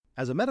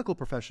As a medical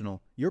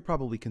professional, you're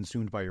probably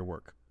consumed by your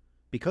work.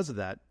 Because of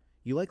that,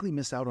 you likely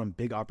miss out on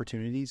big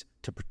opportunities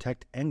to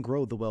protect and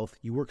grow the wealth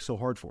you work so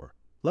hard for.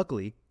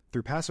 Luckily,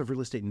 through passive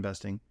real estate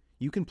investing,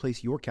 you can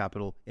place your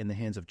capital in the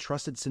hands of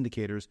trusted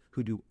syndicators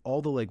who do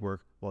all the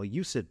legwork while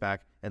you sit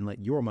back and let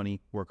your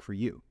money work for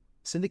you.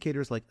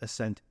 Syndicators like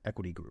Ascent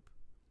Equity Group.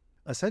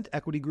 Ascent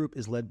Equity Group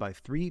is led by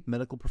 3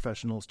 medical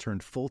professionals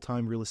turned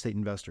full-time real estate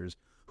investors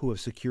who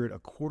have secured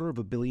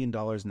 $250 million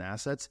in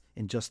assets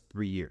in just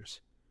 3 years.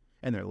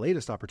 And their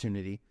latest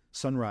opportunity,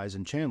 Sunrise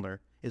in Chandler,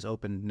 is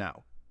open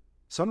now.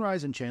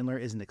 Sunrise in Chandler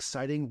is an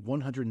exciting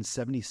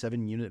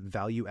 177-unit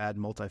value-add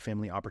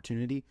multifamily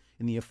opportunity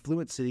in the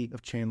affluent city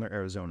of Chandler,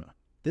 Arizona.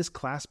 This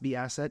Class B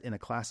asset in a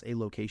Class A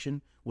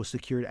location was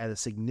secured at a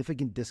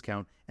significant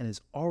discount and is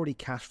already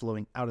cash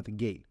flowing out of the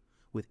gate,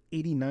 with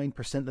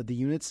 89% of the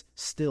units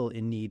still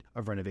in need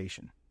of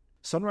renovation.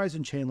 Sunrise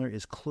in Chandler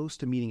is close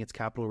to meeting its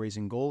capital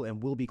raising goal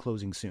and will be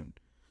closing soon.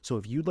 So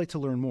if you'd like to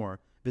learn more,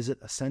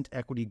 visit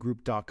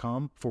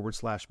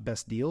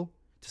ascentequitygroup.com/best deal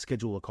to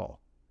schedule a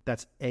call.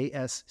 That's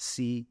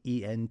ASCENT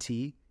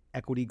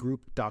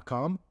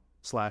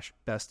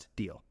equitygroup.com/best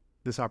deal.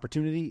 This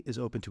opportunity is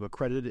open to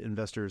accredited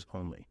investors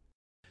only.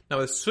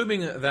 Now,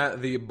 assuming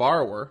that the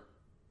borrower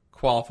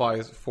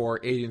qualifies for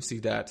agency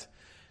debt,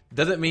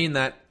 doesn't mean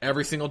that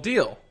every single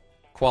deal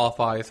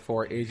qualifies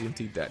for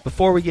agency debt.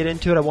 Before we get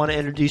into it, I want to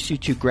introduce you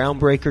to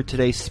Groundbreaker,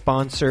 today's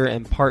sponsor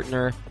and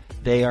partner.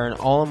 They are an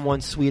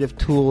all-in-one suite of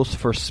tools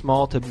for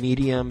small to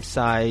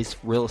medium-sized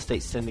real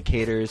estate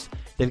syndicators.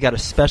 They've got a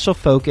special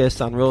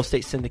focus on real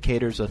estate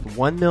syndicators with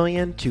 $1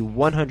 million to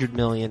 $100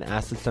 million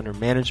assets under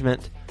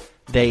management.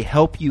 They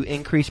help you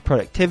increase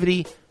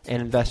productivity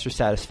and investor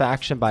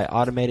satisfaction by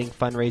automating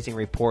fundraising,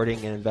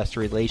 reporting, and investor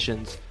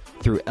relations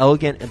through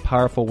elegant and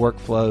powerful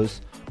workflows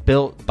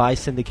built by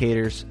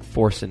syndicators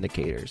for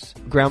syndicators.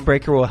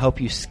 Groundbreaker will help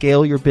you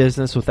scale your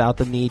business without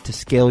the need to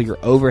scale your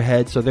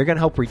overhead. So they're going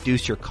to help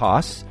reduce your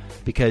costs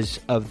because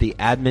of the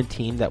admin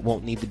team that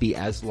won't need to be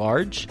as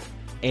large.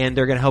 And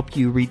they're going to help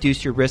you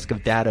reduce your risk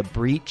of data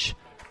breach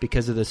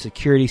because of the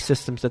security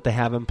systems that they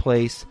have in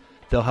place.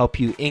 They'll help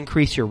you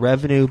increase your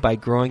revenue by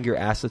growing your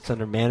assets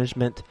under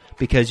management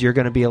because you're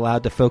going to be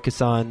allowed to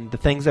focus on the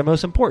things that are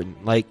most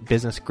important, like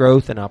business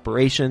growth and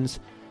operations,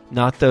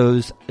 not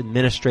those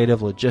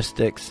administrative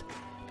logistics.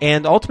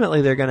 And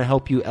ultimately, they're going to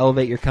help you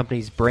elevate your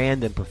company's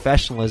brand and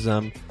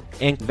professionalism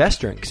and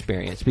investor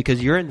experience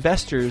because your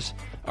investors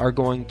are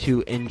going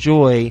to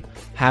enjoy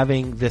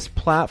having this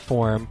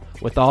platform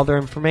with all their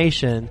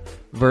information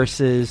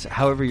versus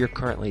however you're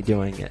currently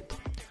doing it.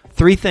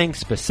 3 things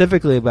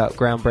specifically about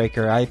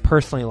Groundbreaker I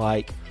personally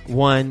like.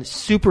 1,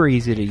 super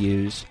easy to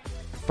use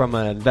from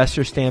an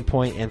investor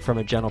standpoint and from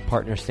a general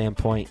partner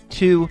standpoint.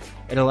 2,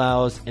 it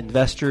allows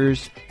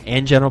investors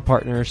and general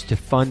partners to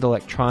fund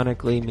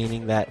electronically,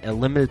 meaning that a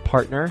limited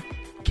partner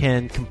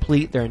can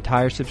complete their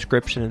entire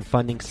subscription and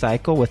funding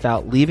cycle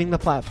without leaving the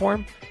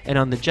platform. And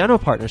on the general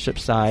partnership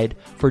side,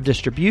 for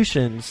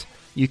distributions,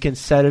 you can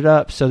set it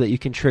up so that you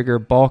can trigger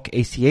bulk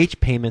ACH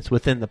payments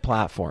within the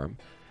platform.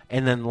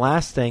 And then the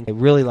last thing I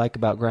really like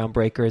about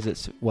Groundbreaker is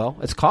it's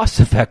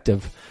cost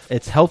effective.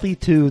 It's healthy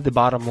to the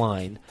bottom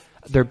line.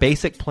 Their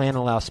basic plan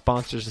allows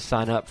sponsors to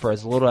sign up for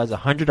as little as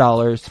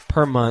 $100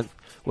 per month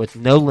with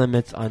no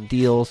limits on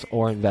deals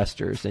or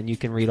investors. And you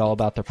can read all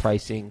about the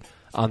pricing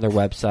on their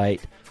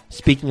website.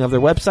 Speaking of their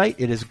website,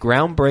 it is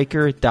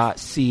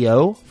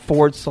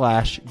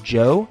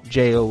groundbreaker.co/Joe,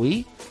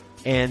 Joe.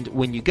 And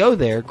when you go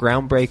there,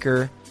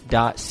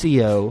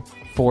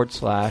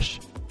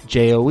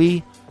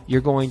 groundbreaker.co/Joe,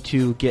 you're going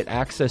to get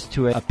access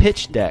to a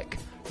pitch deck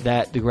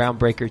that the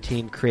Groundbreaker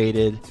team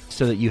created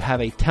so that you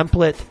have a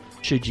template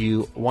should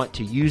you want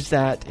to use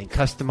that and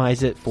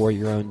customize it for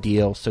your own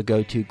deal. So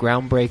go to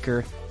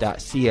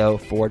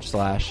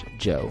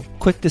groundbreaker.co/Joe.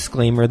 Quick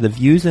disclaimer, the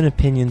views and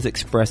opinions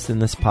expressed in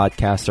this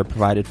podcast are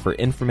provided for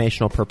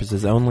informational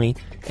purposes only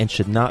and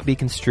should not be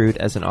construed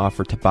as an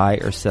offer to buy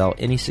or sell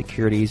any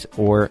securities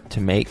or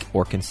to make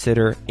or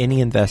consider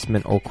any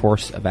investment or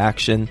course of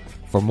action.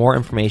 For more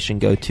information,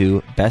 go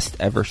to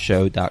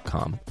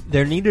bestevershow.com.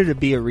 There needed to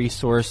be a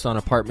resource on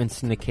apartment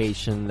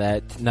syndication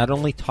that not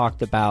only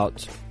talked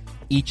about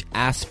each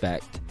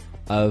aspect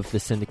of the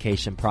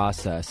syndication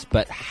process,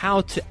 but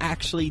how to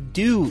actually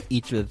do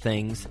each of the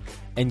things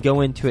and go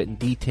into it in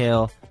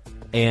detail.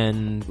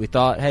 And we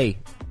thought, hey,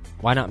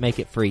 why not make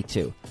it free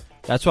too?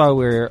 That's why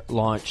we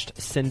launched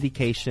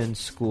Syndication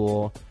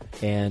School,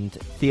 and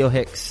Theo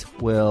Hicks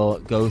will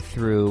go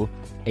through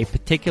a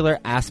particular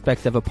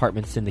aspect of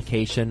apartment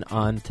syndication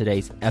on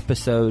today's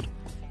episode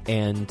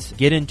and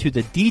get into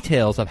the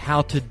details of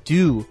how to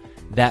do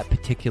that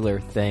particular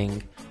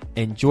thing.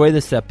 Enjoy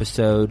this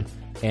episode.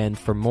 And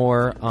for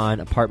more on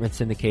apartment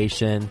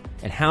syndication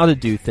and how to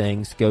do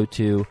things, go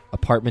to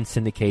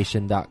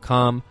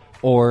apartmentsyndication.com,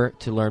 or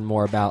to learn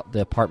more about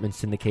the Apartment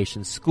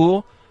Syndication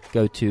School,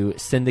 go to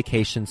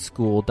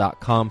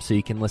syndicationschool.com so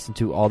you can listen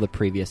to all the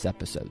previous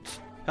episodes.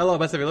 Hello,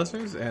 best of your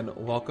listeners, and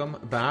welcome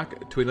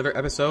back to another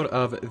episode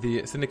of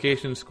the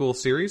Syndication School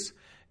series.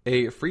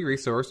 a free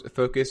resource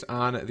focused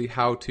on the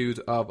how-tos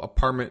of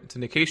apartment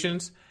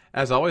syndications.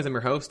 As always, I'm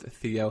your host,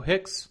 Theo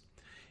Hicks.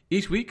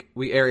 Each week,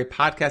 we air a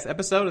podcast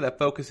episode that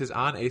focuses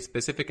on a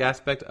specific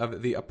aspect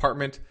of the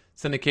apartment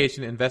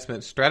syndication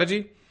investment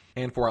strategy.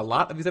 And for a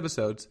lot of these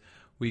episodes,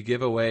 we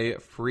give away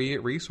free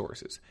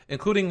resources,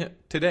 including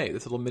today,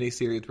 this little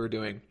mini-series we're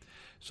doing.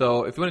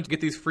 So if you want to get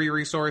these free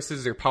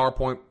resources, your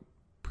PowerPoint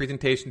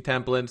presentation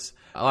templates,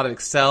 a lot of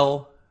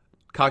Excel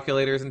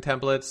calculators and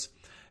templates,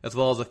 as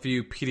well as a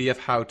few PDF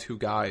how-to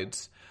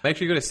guides, make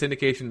sure you go to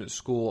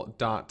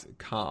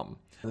syndicationschool.com.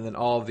 And then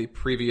all of the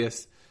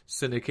previous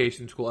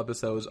Syndication School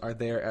episodes are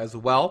there as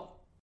well.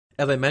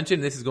 As I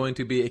mentioned, this is going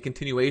to be a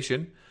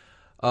continuation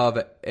of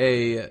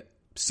a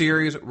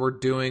series we're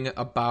doing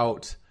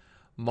about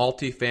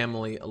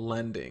multifamily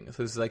lending.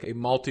 So this is like a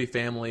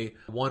multifamily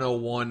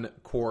 101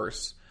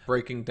 course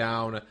breaking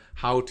down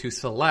how to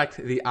select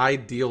the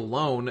ideal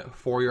loan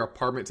for your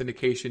apartment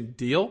syndication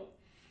deal.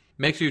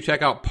 Make sure you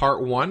check out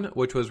part 1,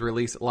 which was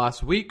released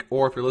last week,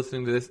 or if you're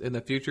listening to this in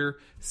the future,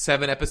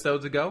 7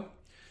 episodes ago,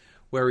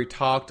 where we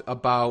talked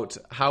about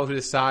how to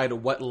decide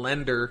what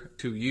lender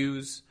to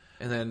use,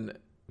 and then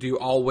do you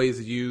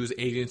always use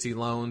agency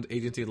loans,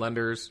 agency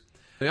lenders.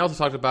 And we also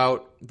talked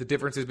about the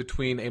differences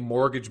between a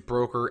mortgage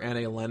broker and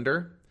a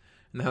lender,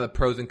 and how the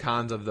pros and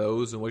cons of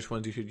those and which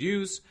ones you should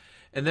use.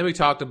 And then we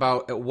talked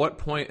about at what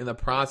point in the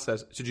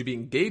process should you be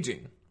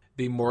engaging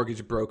the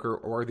mortgage broker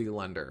or the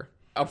lender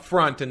up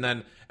front, and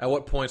then at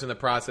what points in the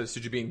process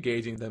should you be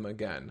engaging them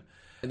again.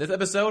 In this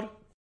episode,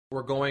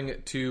 we're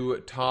going to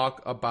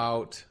talk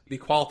about the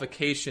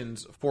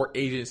qualifications for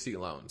agency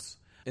loans.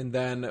 And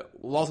then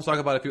we'll also talk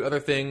about a few other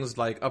things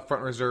like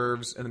upfront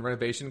reserves and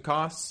renovation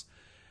costs.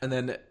 And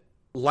then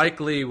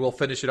likely we'll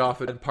finish it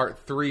off in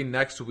part 3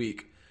 next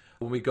week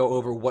when we go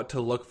over what to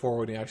look for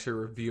when you're actually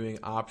reviewing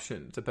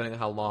options, depending on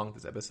how long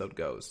this episode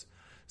goes.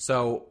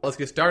 So let's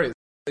get started.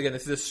 Again,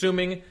 this is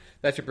assuming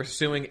that you're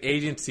pursuing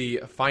agency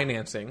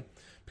financing,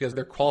 because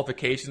their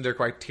qualifications, their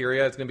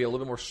criteria is going to be a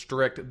little bit more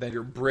strict than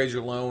your bridge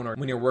loan or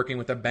when you're working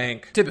with a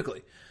bank,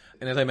 typically.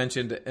 And as I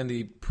mentioned in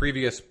the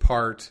previous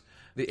part,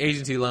 the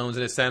agency loans,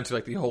 in a sense, are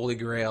like the holy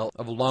grail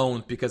of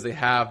loans because they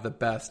have the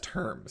best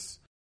terms.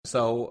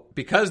 So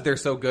because they're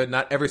so good,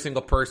 not every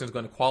single person is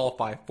going to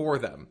qualify for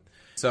them.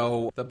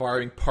 So the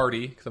borrowing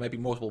party, because it might be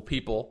multiple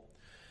people,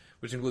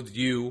 which includes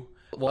you.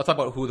 Well, let's talk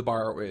about who the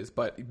borrower is.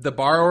 But the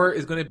borrower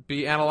is going to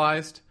be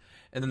analyzed,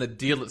 and then the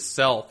deal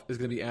itself is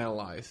going to be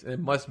analyzed. And it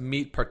must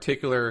meet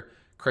particular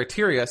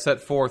criteria set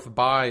forth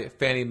by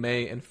Fannie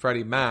Mae and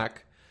Freddie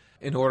Mac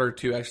in order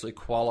to actually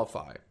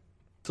qualify.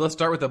 So let's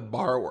start with the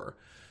borrower.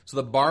 So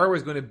the borrower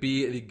is going to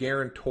be the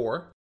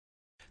guarantor.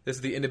 This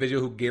is the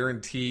individual who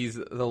guarantees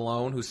the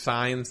loan, who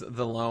signs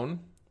the loan.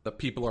 The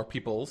people are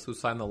peoples who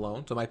sign the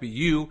loan. So it might be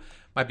you,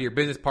 might be your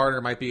business partner,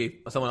 it might be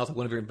someone else, like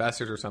one of your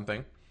investors or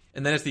something.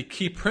 And then it's the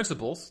key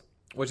principles,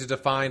 which is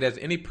defined as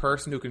any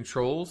person who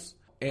controls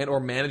and or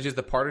manages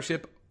the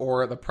partnership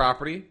or the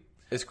property,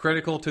 is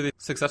critical to the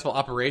successful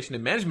operation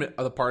and management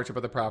of the partnership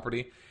or the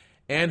property,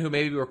 and who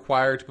may be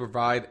required to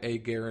provide a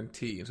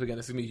guarantee. So again,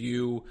 this is going to be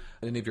you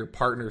and any of your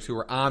partners who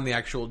are on the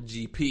actual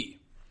GP.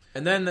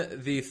 And then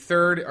the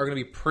third are going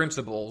to be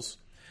principals.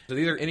 So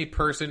these are any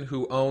person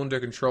who owns or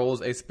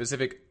controls a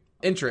specific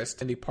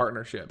interest in the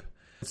partnership.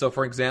 So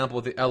for example,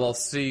 with the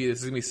LLC, this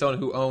is going to be someone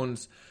who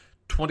owns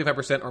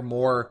 25% or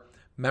more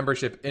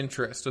membership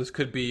interest. So this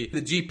could be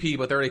the GP,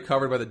 but they're already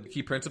covered by the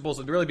key principles.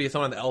 It would really be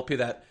someone in the LP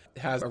that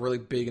has a really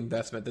big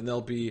investment, then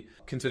they'll be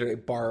considered a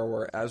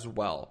borrower as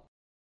well.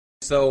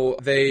 So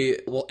they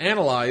will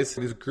analyze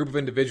this group of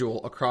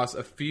individual across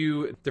a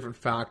few different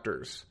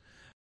factors.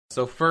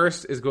 So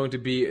first is going to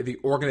be the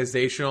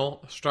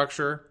organizational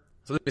structure.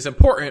 So it's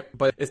important,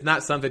 but it's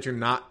not something that you're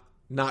not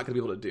going to be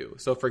able to do.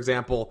 So for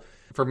example,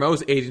 for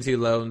most agency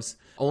loans,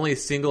 only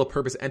single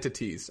purpose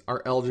entities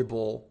are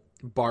eligible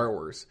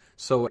borrowers.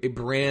 So a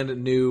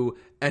brand new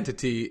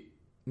entity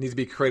needs to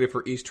be created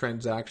for each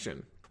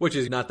transaction, which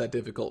is not that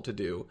difficult to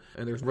do.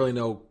 And there's really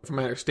no, from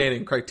my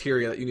understanding,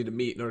 criteria that you need to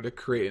meet in order to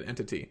create an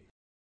entity.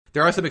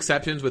 There are some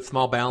exceptions with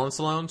small balance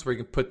loans where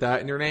you can put that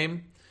in your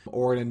name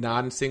or in a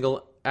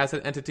non-single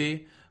asset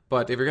entity.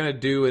 But if you're going to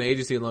do an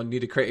agency loan, you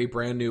need to create a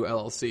brand new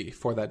LLC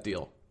for that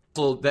deal.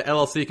 So the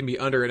LLC can be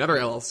under another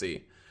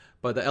LLC,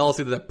 but the LLC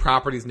that the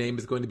property's name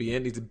is going to be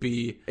in needs to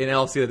be an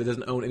LLC that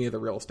doesn't own any of the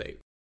real estate.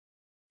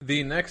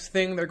 The next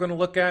thing they're going to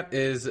look at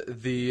is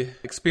the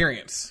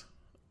experience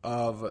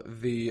of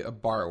the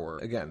borrower.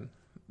 Again,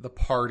 the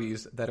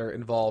parties that are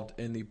involved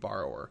in the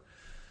borrower.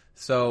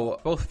 So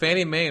both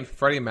Fannie Mae and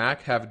Freddie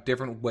Mac have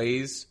different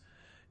ways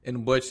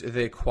in which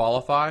they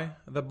qualify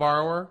the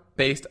borrower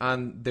based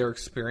on their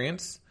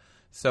experience.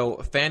 So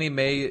Fannie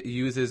Mae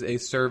uses a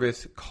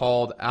service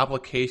called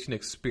Application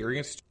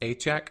Experience,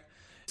 A-Check.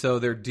 So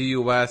their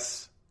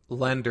DUS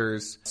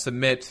lenders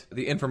submit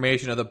the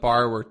information of the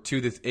borrower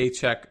to this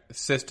A-Check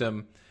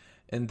system,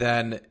 and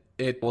then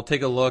it will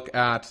take a look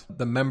at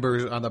the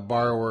members on the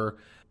borrower,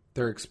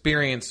 their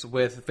experience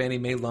with Fannie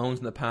Mae loans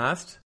in the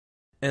past,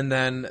 And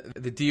then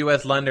the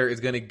DUS lender is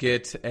going to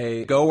get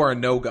a go or a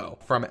no-go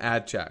from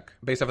AdCheck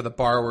based off of the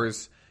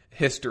borrower's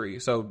history.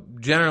 So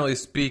generally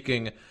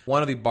speaking,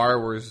 one of the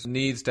borrowers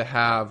needs to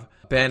have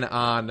been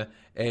on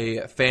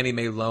a Fannie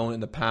Mae loan in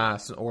the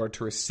past in order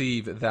to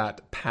receive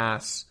that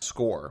pass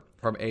score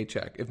from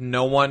AdCheck. If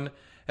no one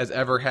has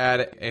ever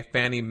had a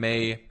Fannie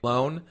Mae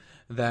loan,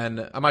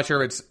 then I'm not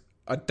sure if it's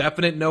a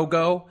definite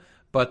no-go,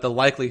 but the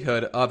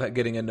likelihood of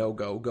getting a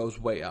no-go goes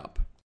way up.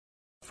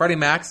 Freddie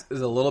Mac's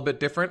is a little bit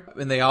different,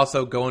 and they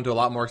also go into a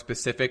lot more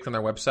specifics on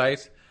their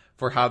website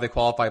for how they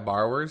qualify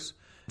borrowers.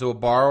 So a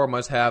borrower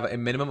must have a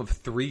minimum of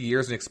 3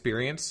 years of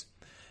experience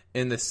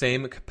in the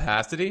same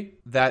capacity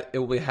that it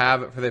will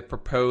have for the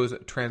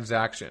proposed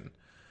transaction,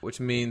 which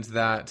means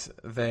that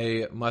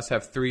they must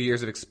have 3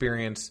 years of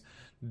experience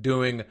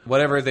doing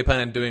whatever they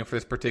plan on doing for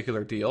this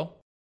particular deal.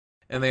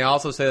 And they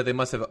also say that they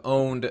must have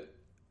owned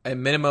a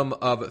minimum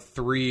of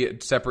 3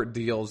 separate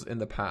deals in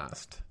the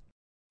past.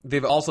 They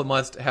also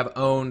must have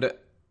owned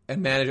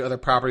and managed other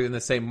properties in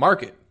the same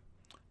market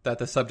that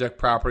the subject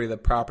property, the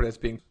property that's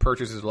being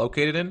purchased, is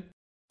located in.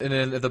 And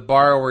then if the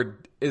borrower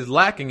is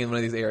lacking in one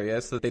of these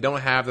areas, so they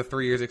don't have the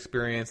 3 years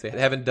experience, they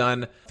haven't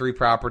done 3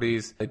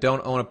 properties, they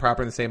don't own a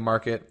property in the same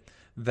market,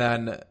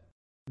 then that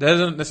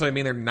doesn't necessarily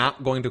mean they're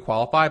not going to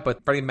qualify,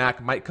 but Freddie Mac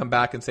might come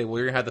back and say, well,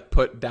 you're going to have to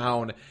put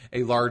down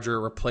a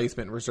larger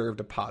replacement reserve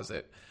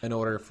deposit in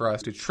order for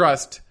us to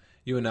trust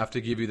you enough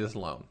to give you this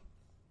loan.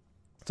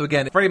 So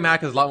again, Freddie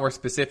Mac is a lot more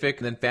specific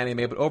than Fannie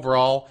Mae, but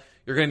overall,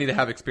 you're going to need to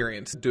have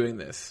experience doing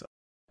this.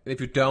 And if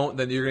you don't,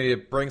 then you're going to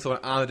need to bring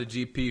someone on the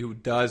GP who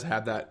does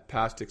have that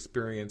past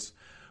experience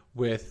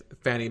with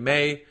Fannie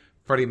Mae,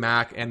 Freddie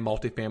Mac, and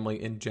multifamily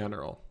in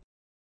general.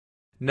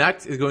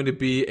 Next is going to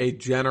be a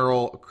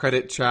general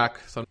credit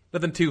check. So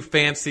nothing too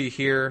fancy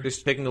here,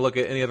 just taking a look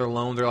at any other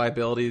loans or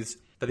liabilities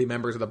that the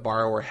members of the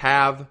borrower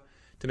have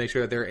to make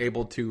sure that they're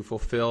able to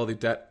fulfill the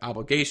debt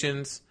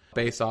obligations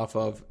based off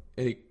of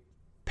any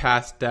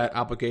past debt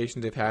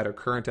obligations they've had or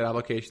current debt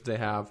obligations they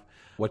have.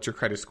 What's your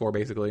credit score,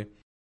 basically?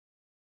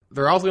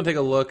 They're also going to take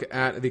a look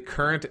at the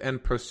current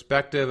and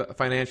prospective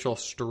financial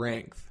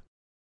strength.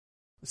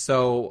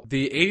 So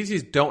the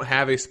agencies don't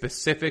have a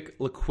specific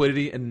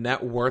liquidity and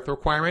net worth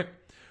requirement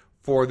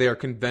for their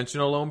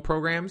conventional loan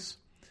programs.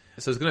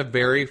 So it's going to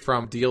vary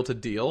from deal to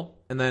deal.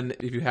 And then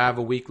if you have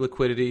a weak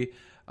liquidity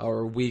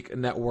or weak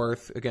net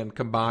worth, again,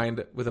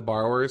 combined with the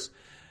borrowers,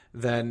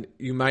 then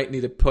you might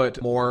need to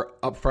put more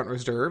upfront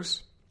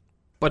reserves.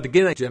 But to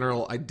get a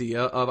general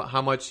idea of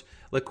how much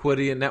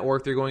liquidity and net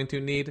worth you're going to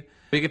need,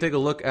 we can take a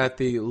look at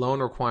the loan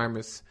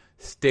requirements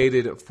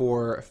stated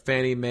for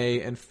Fannie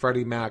Mae and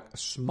Freddie Mac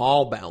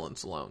small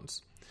balance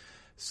loans.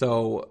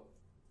 So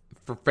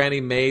for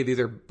Fannie Mae,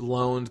 these are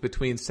loans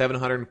between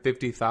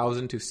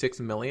 $750,000 to $6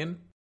 million.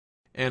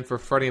 And for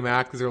Freddie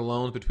Mac, these are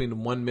loans between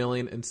 $1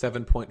 million and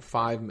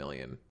 $7.5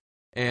 million.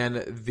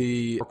 And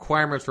the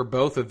requirements for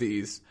both of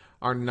these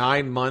are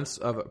 9 months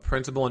of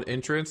principal and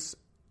interest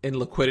in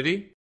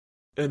liquidity,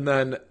 and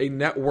then a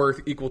net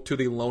worth equal to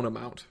the loan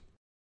amount.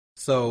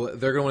 So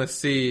they're going to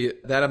see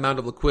that amount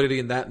of liquidity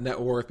and that net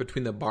worth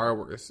between the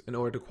borrowers in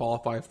order to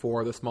qualify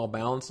for the small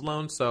balance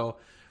loan. So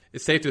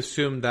it's safe to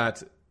assume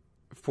that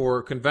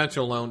for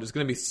conventional loans, it's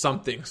going to be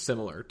something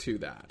similar to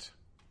that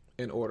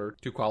in order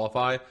to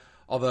qualify.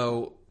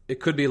 Although it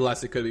could be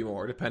less, it could be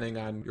more, depending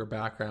on your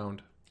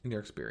background and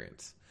your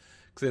experience.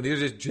 So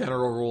these are just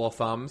general rule of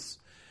thumbs.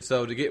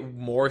 So to get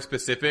more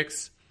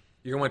specifics,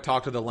 you're going to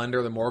talk to the lender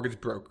or the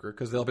mortgage broker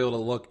because they'll be able to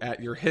look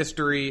at your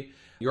history,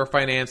 your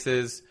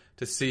finances,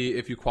 to see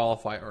if you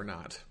qualify or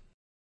not.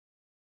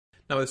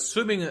 Now,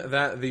 assuming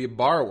that the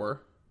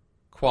borrower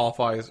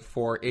qualifies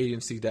for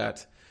agency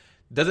debt,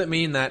 doesn't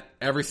mean that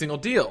every single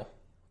deal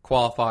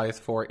qualifies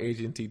for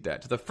agency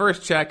debt. So the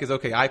first check is,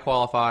 okay, I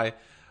qualify,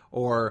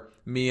 or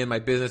me and my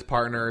business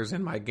partners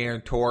and my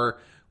guarantor,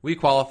 we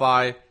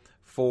qualify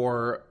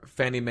for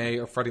Fannie Mae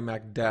or Freddie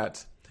Mac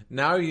debt.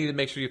 Now you need to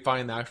make sure you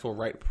find the actual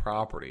right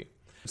property.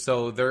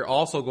 So they're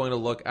also going to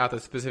look at the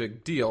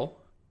specific deal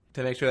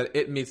to make sure that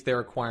it meets their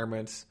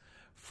requirements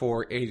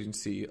for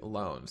agency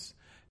loans.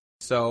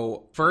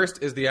 So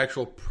first is the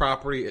actual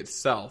property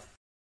itself.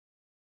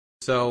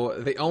 So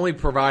they only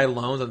provide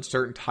loans on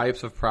certain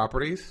types of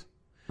properties.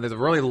 There's a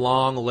really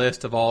long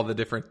list of all the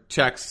different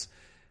checks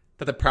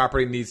that the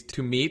property needs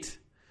to meet.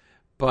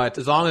 But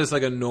as long as it's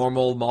like a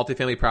normal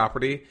multifamily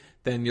property,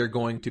 then you're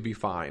going to be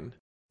fine.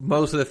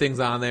 Most of the things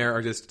on there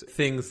are just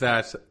things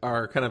that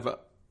are kind of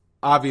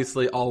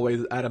obviously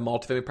always at a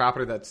multifamily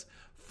property that's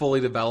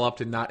fully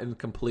developed and not in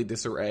complete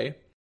disarray.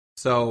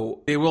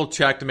 So they will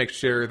check to make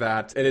sure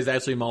that it is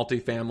actually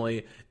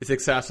multifamily. It's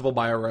accessible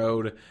by a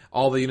road.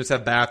 All the units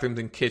have bathrooms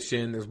and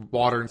kitchen. There's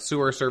water and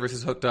sewer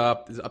services hooked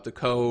up. It's up to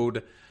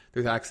code.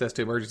 There's access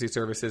to emergency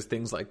services,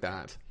 things like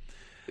that.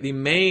 The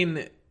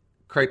main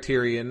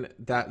criterion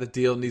that the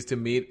deal needs to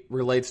meet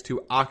relates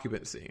to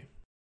occupancy.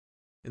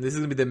 And this is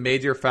going to be the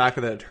major factor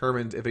that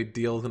determines if a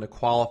deal is going to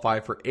qualify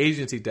for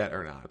agency debt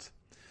or not.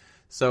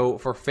 So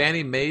for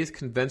Fannie Mae's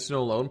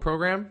conventional loan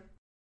program,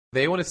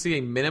 they want to see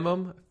a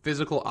minimum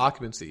physical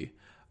occupancy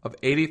of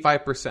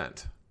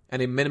 85%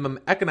 and a minimum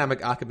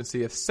economic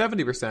occupancy of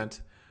 70%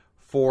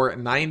 for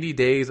 90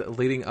 days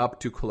leading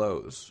up to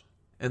close.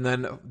 And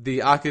then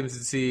the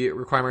occupancy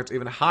requirements are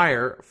even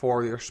higher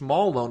for your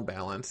small loan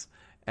balance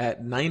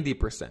at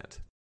 90%.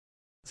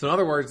 So in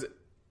other words,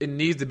 it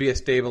needs to be a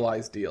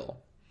stabilized deal.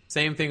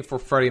 Same thing for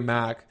Freddie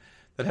Mac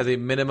that has a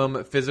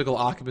minimum physical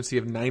occupancy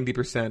of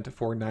 90%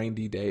 for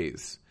 90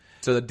 days.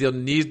 So the deal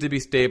needs to be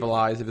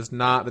stabilized. If it's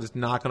not, that it's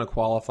not going to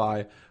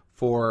qualify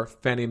for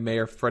Fannie Mae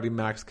or Freddie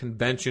Mac's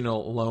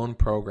conventional loan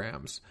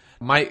programs.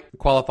 Might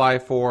qualify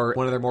for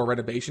one of their more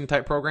renovation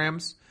type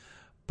programs,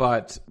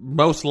 but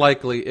most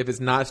likely if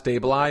it's not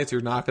stabilized,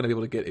 you're not going to be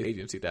able to get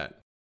agency debt.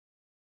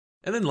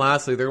 And then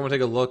lastly, they're going to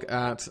take a look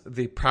at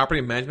the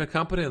property management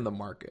company in the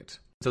market.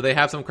 So they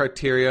have some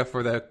criteria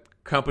for the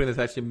company that's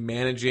actually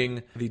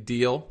managing the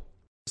deal.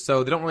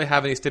 So they don't really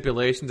have any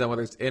stipulations on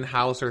whether it's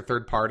in-house or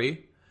third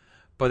party,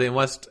 but they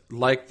must,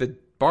 like the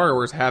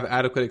borrowers, have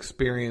adequate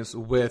experience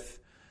with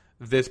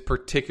this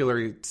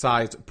particular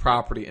sized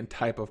property and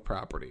type of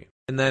property.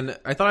 And then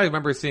I thought I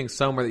remember seeing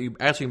somewhere that you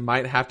actually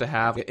might have to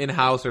have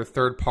in-house or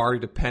third party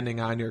depending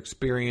on your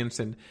experience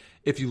and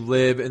if you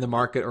live in the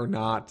market or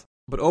not.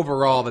 But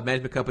overall, the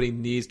management company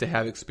needs to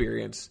have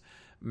experience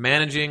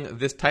managing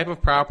this type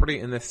of property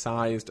and this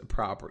sized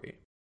property.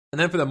 And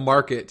then for the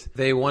market,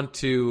 they want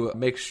to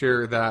make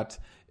sure that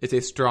it's a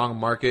strong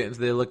market. And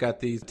so they look at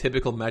these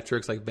typical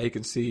metrics like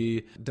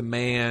vacancy,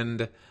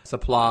 demand,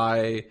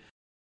 supply,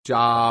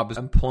 jobs,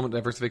 employment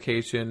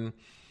diversification.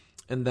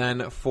 And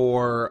then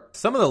for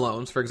some of the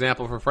loans, for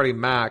example, for Freddie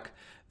Mac,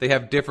 they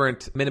have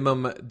different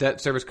minimum debt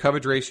service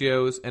coverage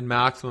ratios and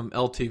maximum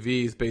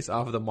LTVs based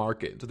off of the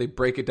market. So they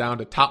break it down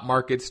to top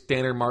markets,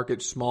 standard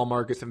markets, small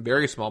markets, and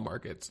very small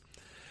markets,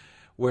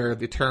 where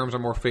the terms are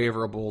more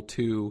favorable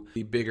to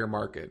the bigger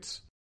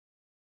markets.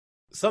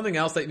 Something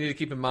else that you need to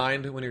keep in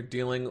mind when you're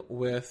dealing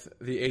with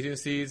the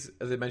agencies,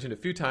 as I mentioned a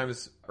few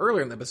times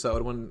earlier in the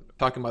episode when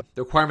talking about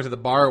the requirements of the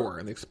borrower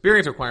and the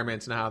experience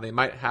requirements and how they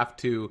might have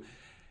to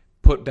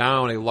put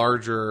down a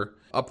larger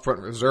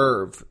upfront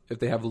reserve if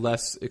they have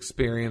less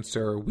experience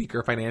or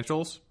weaker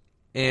financials.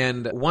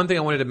 And one thing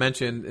I wanted to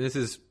mention, and this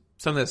is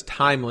something that's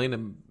timely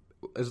and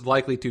is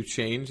likely to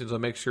change, and so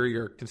make sure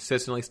you're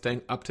consistently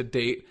staying up to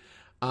date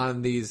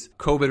on these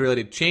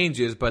COVID-related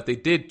changes, but they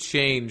did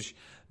change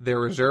their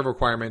reserve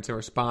requirements in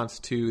response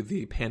to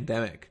the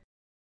pandemic.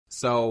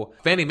 So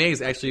Fannie Mae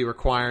is actually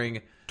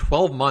requiring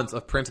 12 months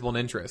of principal and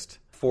interest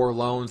for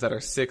loans that are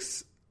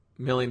 $6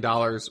 million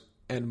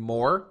and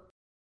more,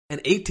 and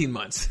 18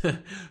 months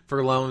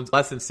for loans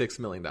less than $6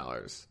 million.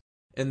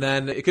 And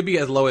then it could be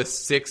as low as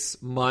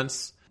 6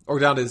 months or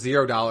down to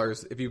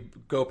 $0 if you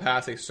go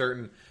past a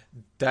certain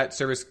debt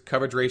service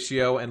coverage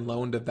ratio and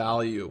loan to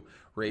value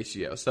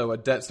ratio. So a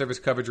debt service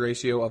coverage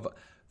ratio of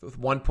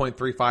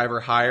 1.35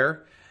 or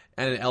higher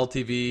and an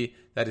LTV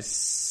that is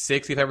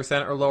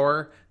 65% or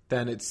lower,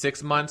 then it's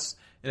 6 months.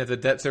 And if the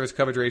debt service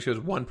coverage ratio is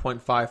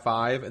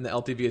 1.55 and the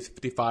LTV is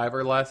 55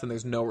 or less, then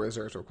there's no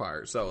reserves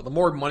required. So the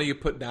more money you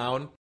put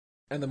down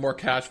and the more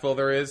cash flow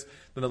there is,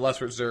 then the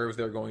less reserves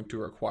they're going to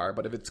require.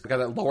 But if it's got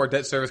a lower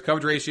debt service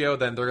coverage ratio,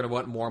 then they're going to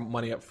want more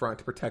money up front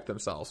to protect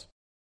themselves.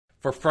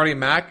 For Freddie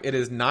Mac, it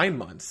is 9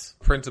 months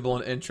principal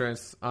and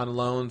interest on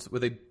loans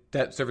with a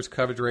debt service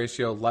coverage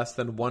ratio less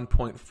than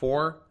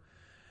 1.4,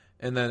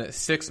 and then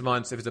 6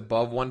 months if it's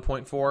above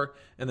 1.4,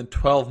 and then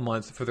 12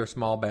 months for their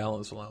small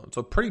balance loan.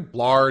 So pretty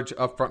large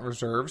upfront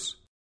reserves.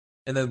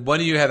 And then when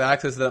you have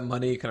access to that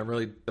money kind of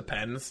really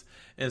depends.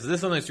 And so this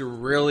is something that you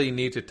really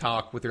need to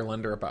talk with your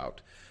lender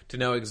about to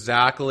know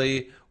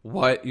exactly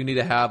what you need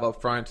to have up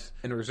front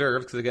in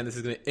reserves. Because again, this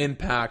is going to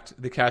impact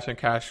the cash on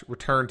cash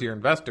return to your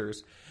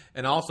investors.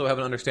 And also have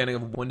an understanding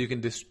of when you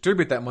can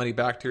distribute that money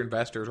back to your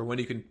investors or when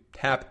you can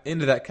tap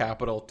into that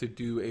capital to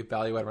do a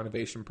value-add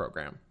renovation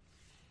program.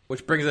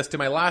 Which brings us to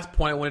my last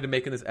point I wanted to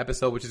make in this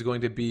episode, which is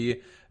going to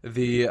be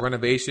the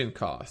renovation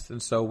costs.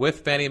 And so with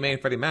Fannie Mae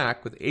and Freddie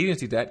Mac, with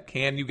agency debt,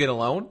 can you get a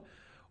loan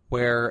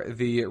where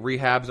the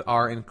rehabs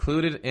are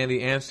included? And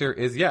the answer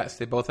is yes.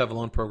 They both have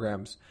loan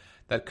programs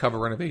that cover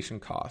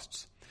renovation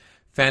costs.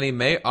 Fannie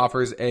Mae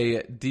offers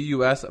a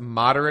DUS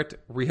Moderate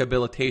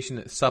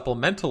Rehabilitation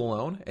Supplemental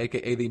Loan,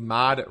 aka the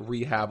Mod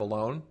Rehab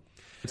loan.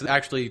 So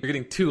actually, you're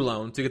getting two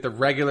loans. You get the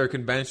regular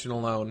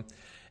conventional loan,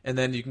 and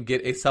then you can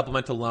get a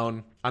supplemental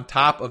loan on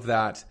top of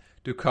that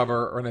to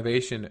cover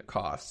renovation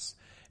costs.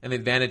 And the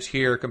advantage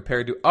here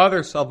compared to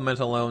other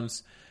supplemental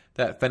loans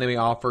that Fannie Mae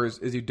offers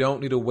is you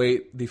don't need to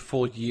wait the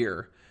full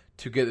year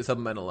to get the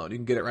supplemental loan. You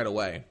can get it right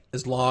away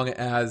as long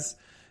as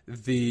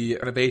the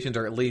renovations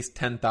are at least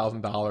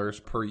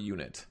 $10,000 per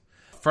unit.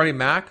 Freddie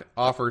Mac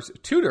offers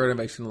two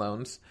renovation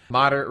loans,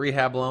 moderate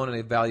rehab loan and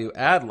a value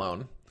add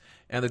loan.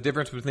 And the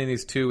difference between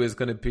these two is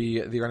going to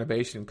be the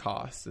renovation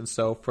costs. And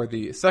so for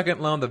the second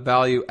loan, the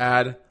value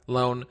add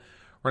loan,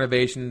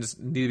 renovations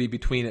need to be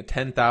between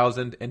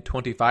 $10,000 and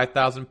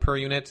 $25,000 per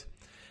unit.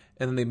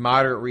 And then the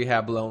moderate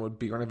rehab loan would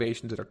be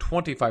renovations that are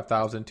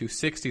 $25,000 to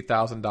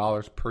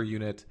 $60,000 per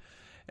unit.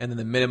 and then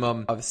the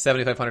minimum of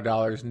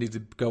 $7,500 needs to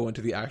go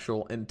into the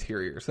actual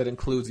interior. So that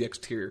includes the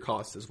exterior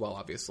costs as well,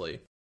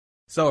 obviously.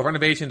 So if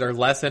renovations are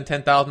less than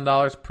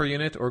 $10,000 per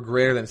unit or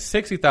greater than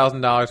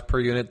 $60,000 per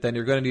unit, then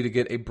you're going to need to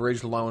get a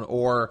bridge loan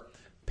or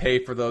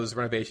pay for those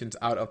renovations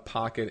out of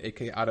pocket,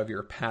 aka out of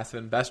your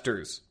passive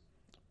investor's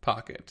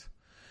pocket.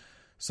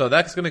 So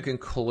that's going to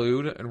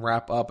conclude and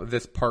wrap up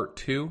this part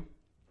 2.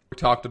 We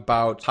talked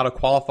about how to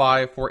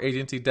qualify for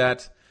agency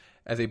debt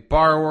as a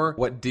borrower,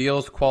 what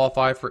deals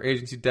qualify for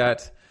agency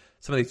debt,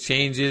 some of the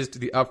changes to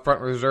the upfront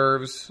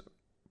reserves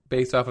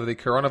based off of the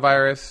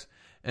coronavirus,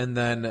 and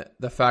then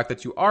the fact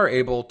that you are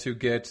able to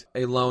get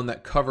a loan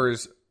that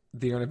covers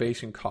the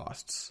renovation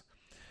costs.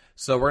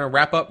 So we're going to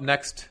wrap up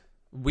next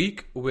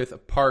week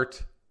with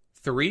part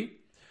 3,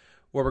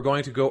 where we're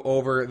going to go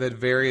over the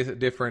various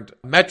different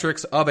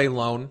metrics of a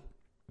loan,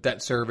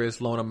 debt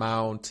service, loan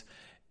amount,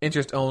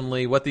 interest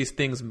only, what these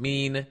things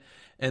mean,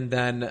 and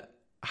then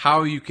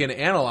how you can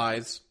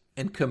analyze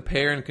and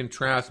compare and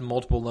contrast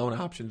multiple loan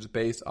options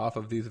based off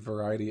of these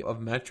variety of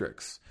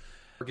metrics.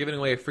 We're giving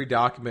away a free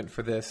document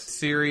for this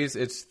series.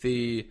 It's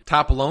the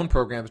Top Loan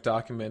Programs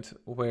document,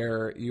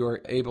 where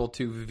you're able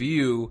to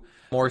view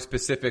more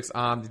specifics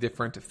on the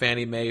different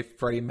Fannie Mae,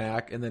 Freddie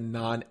Mac, and the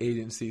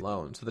non-agency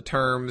loans. So the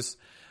terms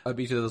of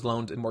each of those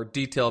loans in more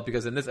detail,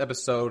 because in this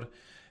episode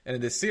and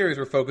in this series,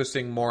 we're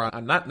focusing more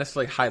on not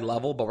necessarily high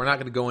level, but we're not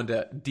going to go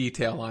into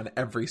detail on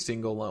every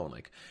single loan.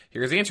 Like,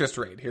 here's the interest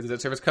rate, here's the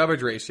debt service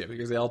coverage ratio,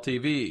 here's the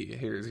LTV,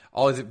 here's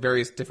all these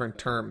various different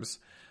terms.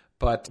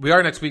 But we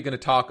are next week going to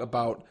talk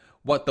about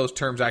what those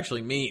terms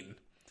actually mean,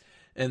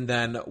 and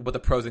then what the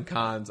pros and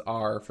cons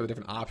are for the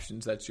different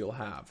options that you'll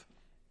have.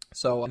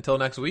 So until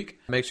next week,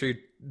 make sure you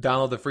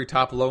download the free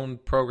Top Loan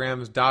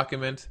Programs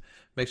document.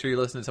 Make sure you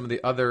listen to some of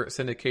the other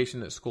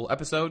syndication school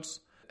episodes.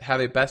 Have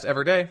a best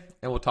ever day,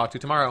 and we'll talk to you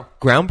tomorrow.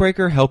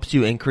 Groundbreaker helps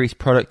you increase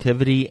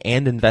productivity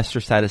and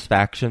investor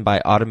satisfaction by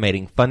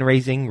automating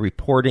fundraising,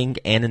 reporting,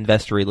 and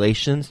investor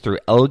relations through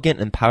elegant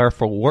and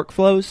powerful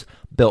workflows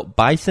built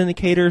by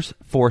syndicators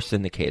for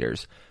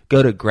syndicators.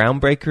 Go to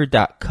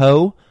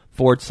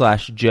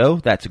groundbreaker.co/Joe.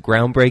 That's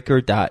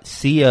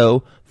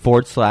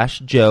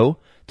groundbreaker.co/Joe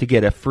to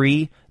get a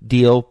free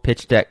deal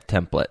pitch deck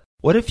template.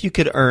 What if you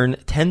could earn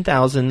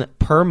 $10,000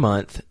 per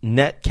month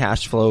net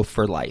cash flow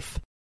for life?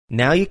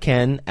 Now you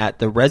can at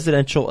the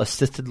Residential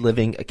Assisted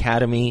Living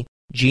Academy.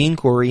 Gene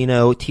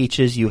Guarino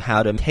teaches you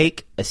how to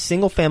take a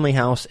single family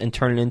house and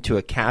turn it into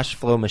a cash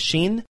flow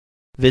machine.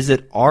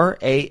 Visit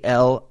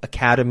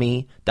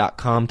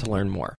RALacademy.com to learn more.